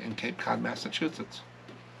Highway in Cape Cod, Massachusetts.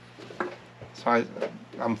 So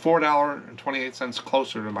I'm $4.28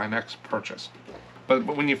 closer to my next purchase. But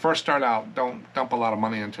when you first start out, don't dump a lot of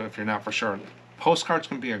money into it if you're not for sure. Postcards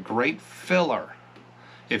can be a great filler.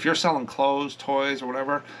 If you're selling clothes, toys, or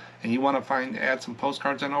whatever, and you want to add some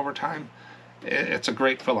postcards in over time, it's a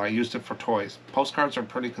great filler. I used it for toys. Postcards are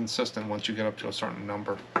pretty consistent once you get up to a certain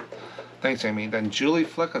number. Thanks, Amy. Then Julie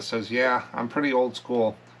Flicka says, yeah, I'm pretty old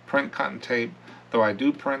school. Print, cut, and tape, though I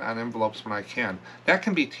do print on envelopes when I can. That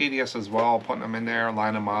can be tedious as well, putting them in there,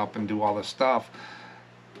 line them up, and do all this stuff.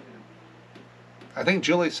 I think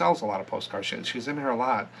Julie sells a lot of postcards. She's in here a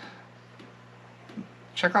lot.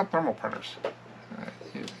 Check out thermal printers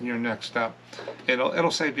in your next step.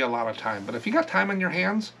 It'll save you a lot of time. But if you got time on your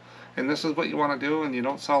hands and this is what you want to do and you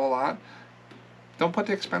don't sell a lot, don't put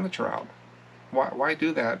the expenditure out. Why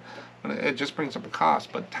do that? It just brings up a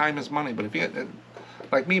cost. But time is money. But if you get,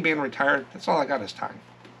 like me being retired, that's all I got is time.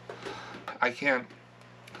 I can't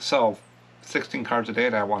sell 16 cards a day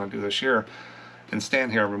that I want to do this year and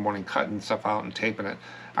stand here every morning cutting stuff out and taping it.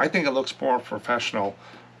 I think it looks more professional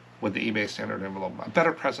with the eBay standard envelope. A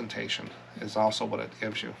better presentation is also what it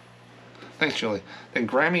gives you. Thanks, Julie. Then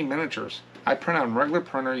Grammy Miniatures. I print on regular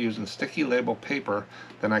printer using sticky label paper,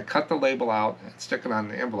 then I cut the label out and stick it on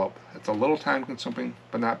the envelope. It's a little time consuming,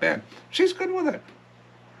 but not bad. She's good with it.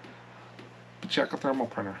 But check a thermal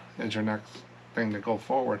printer is your next thing to go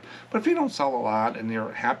forward. But if you don't sell a lot and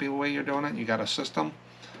you're happy with the way you're doing it, you got a system,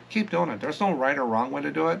 keep doing it. There's no right or wrong way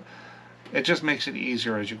to do it. It just makes it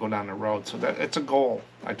easier as you go down the road. So that it's a goal.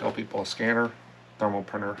 I tell people a scanner, thermal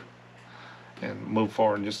printer, and move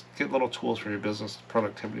forward and just get little tools for your business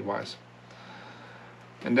productivity wise.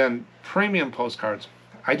 And then premium postcards.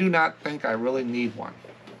 I do not think I really need one.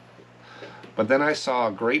 But then I saw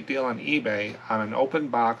a great deal on eBay on an open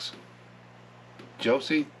box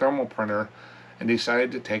Josie thermal printer and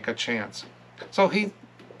decided to take a chance. So he's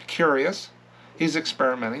curious. He's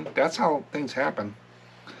experimenting. That's how things happen.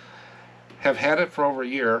 Have had it for over a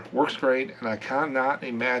year. Works great, and I cannot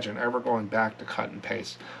imagine ever going back to cut and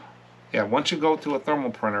paste. Yeah, once you go to a thermal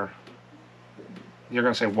printer, you're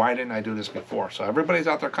going to say, why didn't I do this before? So everybody's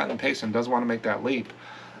out there cutting and pasting does want to make that leap.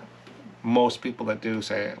 Most people that do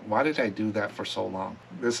say, why did I do that for so long?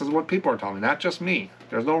 This is what people are telling me, not just me.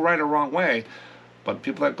 There's no right or wrong way, but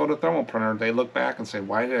people that go to thermal printer, they look back and say,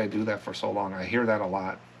 why did I do that for so long? I hear that a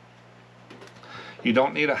lot. You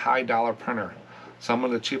don't need a high dollar printer. Some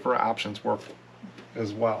of the cheaper options work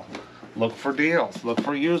as well. Look for deals. Look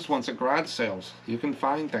for used ones at garage sales. You can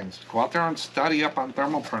find things. Go out there and study up on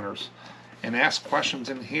thermal printers and ask questions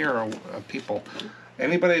in here of people.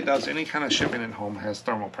 Anybody that does any kind of shipping at home has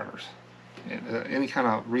thermal printers. Any kind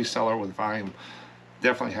of reseller with volume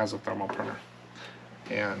definitely has a thermal printer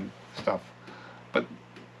and stuff. But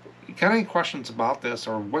you got any questions about this,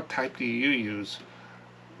 or what type do you use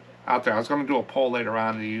out there? I was going to do a poll later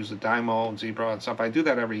on to use the Dymo, Zebra, and stuff. I do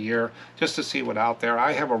that every year just to see what out there.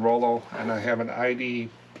 I have a Rollo, and I have an ID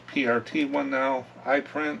PRT one now, ID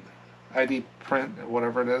print,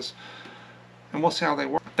 whatever it is, and we'll see how they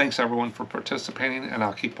work. Thanks everyone for participating, and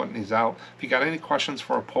I'll keep putting these out. If you got any questions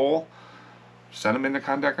for a poll, send them into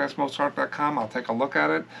contact@SMPostcard.com. I'll take a look at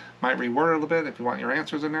it. Might reword it a little bit if you want your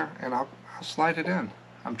answers in there, and I'll slide it in.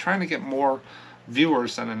 I'm trying to get more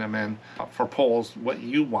viewers sending them in for polls, what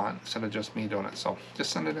you want, instead of just me doing it. So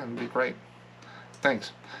just send it in, it'd be great.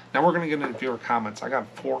 Thanks. Now we're going to get into viewer comments. I got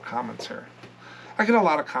 4 comments here. I get a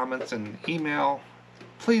lot of comments in email.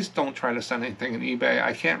 Please don't try to send anything in eBay.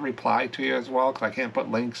 I can't reply to you as well because I can't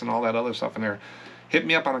put links and all that other stuff in there. Hit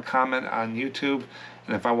me up on a comment on YouTube,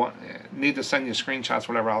 and if I need to send you screenshots,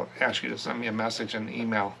 whatever, I'll ask you to send me a message in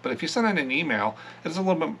email. But if you send it in email,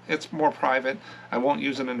 it's more private. I won't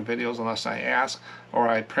use it in the videos unless I ask, or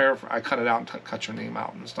I cut it out and cut your name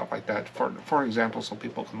out and stuff like that. For example, so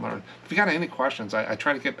people can learn. If you got any questions, I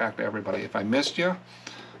try to get back to everybody. If I missed you,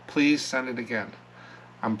 please send it again.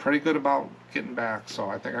 I'm pretty good about getting back, so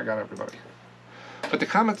I think I got everybody. But the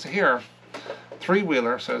comments here.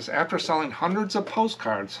 Three-wheeler says, after selling hundreds of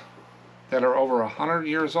postcards that are over 100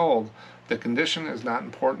 years old, the condition is not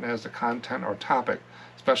important as the content or topic,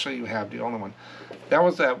 especially you have the only one. That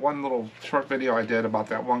was that one little short video I did about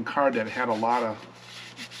that one card that had a lot of,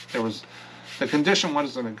 the condition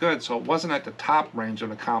wasn't good, so it wasn't at the top range of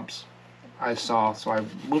the comps I saw, so I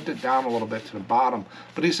moved it down a little bit to the bottom.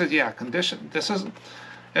 But he said, yeah, condition, this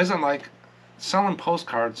isn't like, selling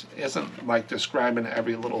postcards isn't like describing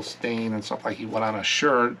every little stain and stuff like you would on a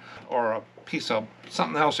shirt or a piece of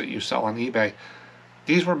something else that you sell on eBay.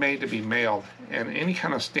 These were made to be mailed, and any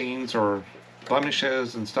kind of stains or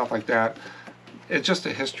blemishes and stuff like that, it's just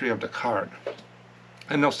a history of the card.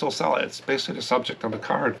 And they'll still sell it. It's basically the subject of the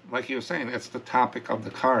card. Like you were saying, it's the topic of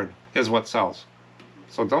the card is what sells.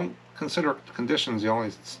 So don't consider conditions the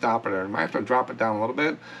only stopper there. You might have to drop it down a little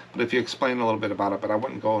bit, but if you explain a little bit about it, but I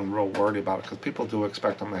wouldn't go in real wordy about it because people do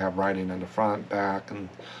expect them to have writing in the front, back, and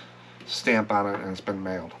stamp on it, and it's been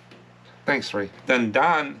mailed. Thanks, Three. Then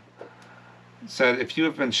Don said, if you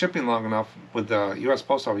have been shipping long enough with the U.S.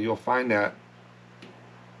 Post Office, you'll find that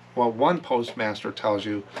what one postmaster tells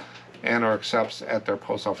you and or accepts at their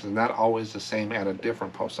post office is not always the same at a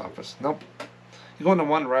different post office. Nope. You go into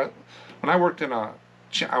one, when I worked in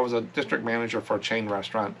I was a district manager for a chain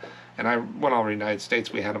restaurant, and I went all over the United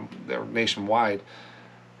States. We had them there nationwide.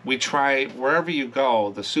 We try, wherever you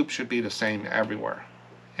go, the soup should be the same everywhere.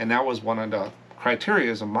 And that was one of the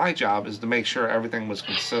criteria of my job, is to make sure everything was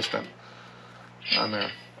consistent on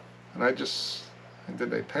there. And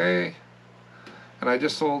did they pay? And I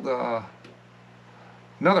just sold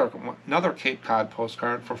another Cape Cod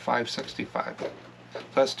postcard for $5.65. So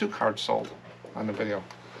that's 2 cards sold on the video.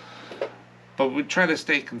 But we try to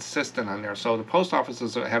stay consistent on there. So the post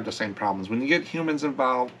offices have the same problems. When you get humans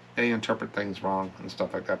involved, they interpret things wrong and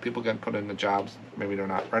stuff like that. People get put into jobs maybe they're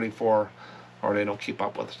not ready for, or they don't keep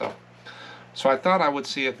up with stuff. So I thought I would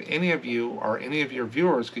see if any of you or any of your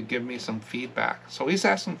viewers could give me some feedback. So he's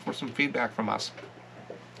asking for some feedback from us.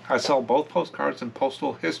 I sell both postcards and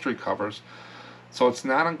postal history covers, so it's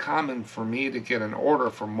not uncommon for me to get an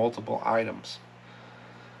order for multiple items.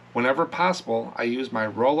 Whenever possible, I use my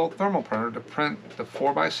Rollo thermal printer to print the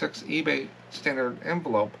 4x6 eBay standard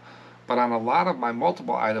envelope, but on a lot of my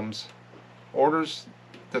multiple items,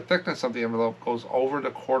 the thickness of the envelope goes over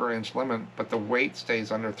the 1/4 inch limit, but the weight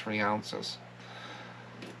stays under 3 ounces.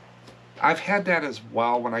 I've had that as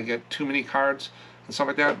well when I get too many cards and stuff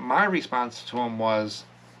like that. My response to him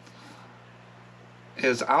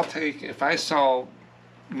is I'll take, if I sell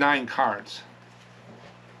 9 cards,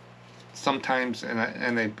 sometimes,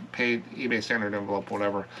 and they paid eBay standard envelope,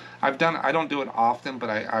 whatever. I don't do it often,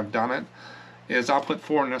 but I've done it, is I'll put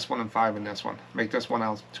 4 in this one and 5 in this one. Make this 1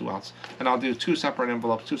 ounce, 2 ounce. And I'll do 2 separate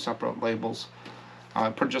envelopes, 2 separate labels.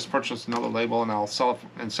 Just purchase another label, and I'll sell it,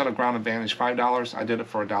 instead of Ground Advantage $5, I did it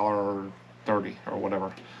for $1.30 or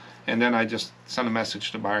whatever. And then I just send a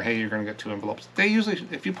message to the buyer, hey, you're going to get 2 envelopes. They usually,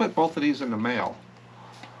 if you put both of these in the mail,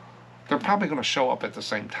 they're probably going to show up at the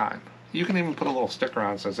same time. You can even put a little sticker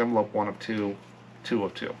on that says envelope 1 of 2, 2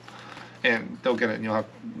 of 2. And they'll get it, and you'll have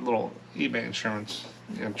a little eBay insurance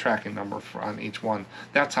tracking number on each one.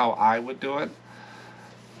 That's how I would do it.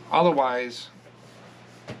 Otherwise,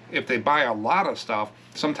 if they buy a lot of stuff,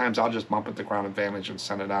 sometimes I'll just bump it to Ground Advantage and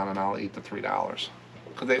send it on, and I'll eat the $3.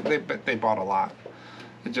 Because they bought a lot.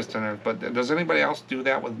 It just didn't. But does anybody else do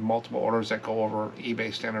that with multiple orders that go over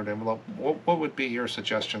eBay standard envelope? What would be your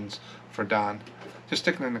suggestions for Don? Just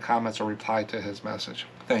stick it in the comments or reply to his message.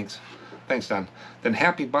 Thanks. Thanks, Don. Then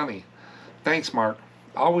Happy Bunny. Thanks, Mark.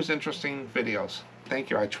 Always interesting videos. Thank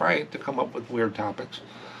you. I try to come up with weird topics.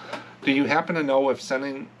 Do you happen to know if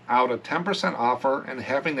sending out a 10% offer and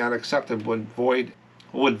having that accepted would void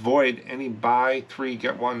any buy 3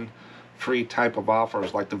 get 1 free type of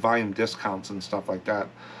offers, like the volume discounts and stuff like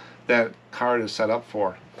that card is set up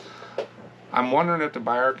for? I'm wondering if the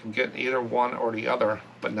buyer can get either one or the other,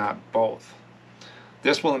 but not both.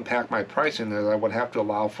 This will impact my pricing, as I would have to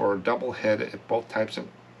allow for a double hit if both types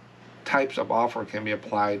of offer can be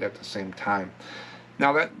applied at the same time.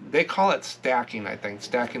 Now, that they call it stacking, I think,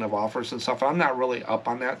 stacking of offers and stuff. I'm not really up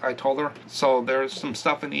on that, I told her. So there's some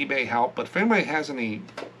stuff in eBay help, but if anybody has any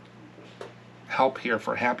help here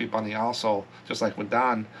for Happy Bunny also, just like with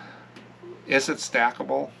Don, is it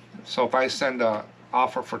stackable? So if I send a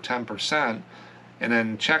offer for 10% and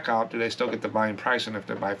then checkout, do they still get the buying pricing if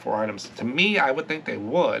they buy 4 items? To me, I would think they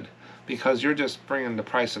would, because you're just bringing the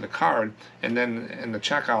price of the card, and then in the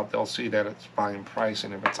checkout they'll see that it's buying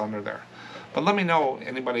pricing if it's under there. But let me know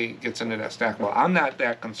anybody gets into that stackable. I'm not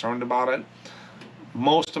that concerned about it.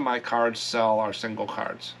 Most of my cards sell are single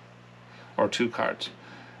cards or 2 cards.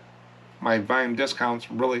 My volume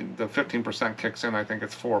discounts, really the 15% kicks in, I think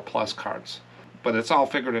it's 4+ cards. But it's all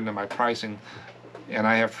figured into my pricing, and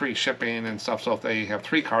I have free shipping and stuff, so if they have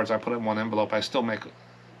 3 cards I put it in one envelope, I still make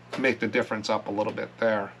the difference up a little bit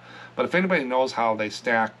there. But if anybody knows how they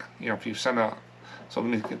stack, you know, if you send a, so let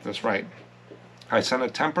me get this right. I sent a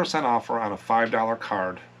 10% offer on a $5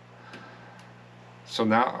 card. So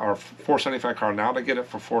now, our $4.75 card, now they get it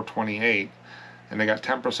for $4.28, and they got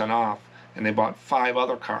 10% off, and they bought 5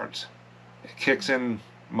 other cards. It kicks in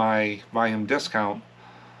my volume discount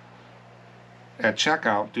at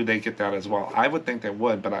checkout. Do they get that as well? I would think they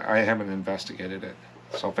would, but I haven't investigated it.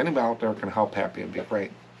 So if anybody out there can help Happy, it'd be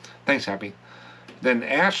great. Thanks, Happy. Then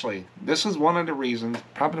Ashley, this is one of the reasons,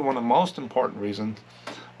 probably one of the most important reasons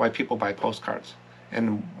why people buy postcards.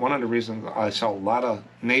 And one of the reasons I sell a lot of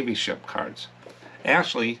Navy ship cards.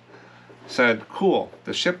 Ashley said, cool,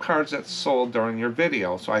 the ship cards that sold during your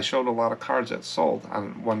video, so I showed a lot of cards that sold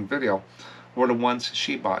on one video, were the ones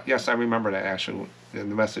she bought. Yes, I remember that, Ashley, in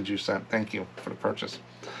the message you sent. Thank you for the purchase.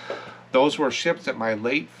 Those were ships that my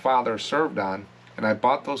late father served on, and I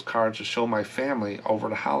bought those cards to show my family over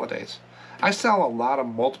the holidays. I sell a lot of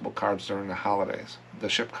multiple cards during the holidays, the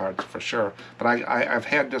ship cards for sure, but I've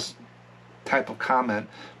had this type of comment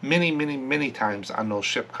many times on those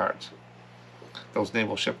ship cards, those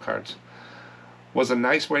naval ship cards. Was a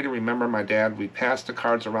nice way to remember my dad. We passed the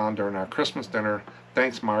cards around during our Christmas dinner.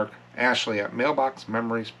 Thanks, Mark. Ashley at Mailbox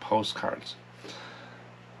Memories Postcards.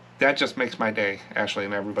 That just makes my day, Ashley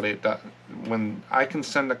and everybody. When I can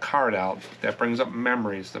send a card out that brings up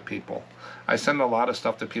memories to people. I send a lot of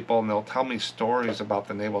stuff to people, and they'll tell me stories about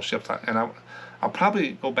the naval ships, and I'll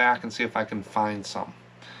probably go back and see if I can find some,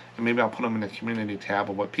 and maybe I'll put them in the community tab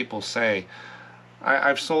of what people say.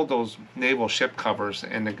 I've sold those naval ship covers,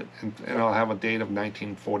 and I'll have a date of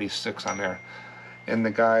 1946 on there, and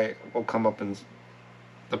the guy will come up and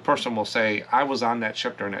the person will say, I was on that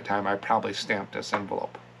ship during that time, I probably stamped this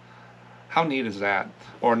envelope. How neat is that?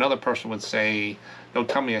 Or another person would say, they'll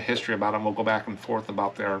tell me a history about them, we'll go back and forth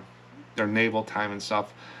about their naval time and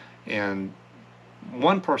stuff. And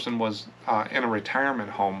one person was in a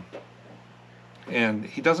retirement home, and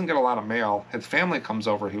he doesn't get a lot of mail. His family comes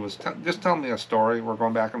over, he was just telling me a story, we're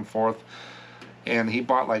going back and forth, and he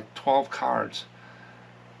bought like 12 cards.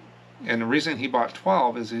 And the reason he bought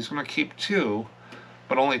 12 is he's going to keep 2,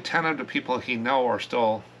 but only 10 of the people he know are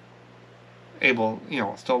still able,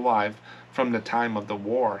 still alive from the time of the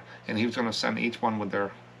war, and he was going to send each one with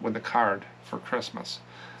the card for Christmas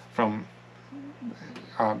from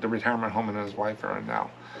the retirement home and his wife are in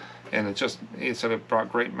now. And he said it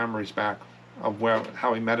brought great memories back of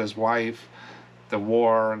how he met his wife, the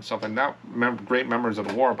war and stuff, and not great memories of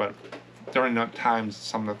the war, but during that time,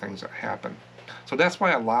 some of the things that happened. So that's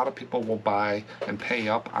why a lot of people will buy and pay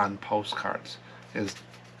up on postcards, is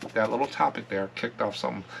that little topic there kicked off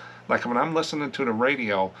something. Like when I'm listening to the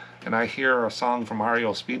radio and I hear a song from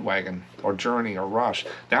REO Speedwagon or Journey or Rush,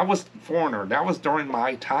 that was Foreigner, that was during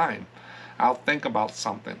my time. I'll think about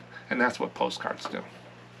something, and that's what postcards do.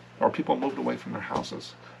 Or people moved away from their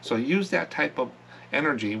houses. So use that type of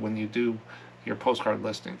energy when you do your postcard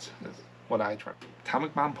listings, is what I try.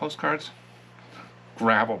 Atomic Bomb Postcards,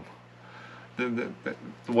 grab them.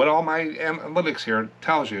 What all my analytics here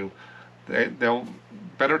tells you, they'll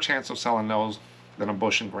better chance of selling those than a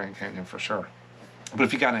Bush in Grand Canyon for sure. But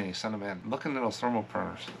if you got any, send them in. Look into those thermal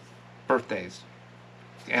printers, birthdays,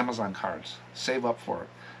 Amazon cards. Save up for it.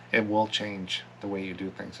 It will change the way you do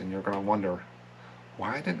things, and you're going to wonder,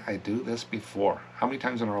 why didn't I do this before? How many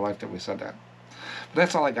times in our life did we said that? But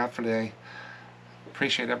that's all I got for today.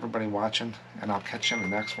 Appreciate everybody watching, and I'll catch you in the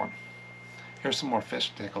next one. Here's some more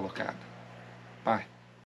fish to take a look at. Bye.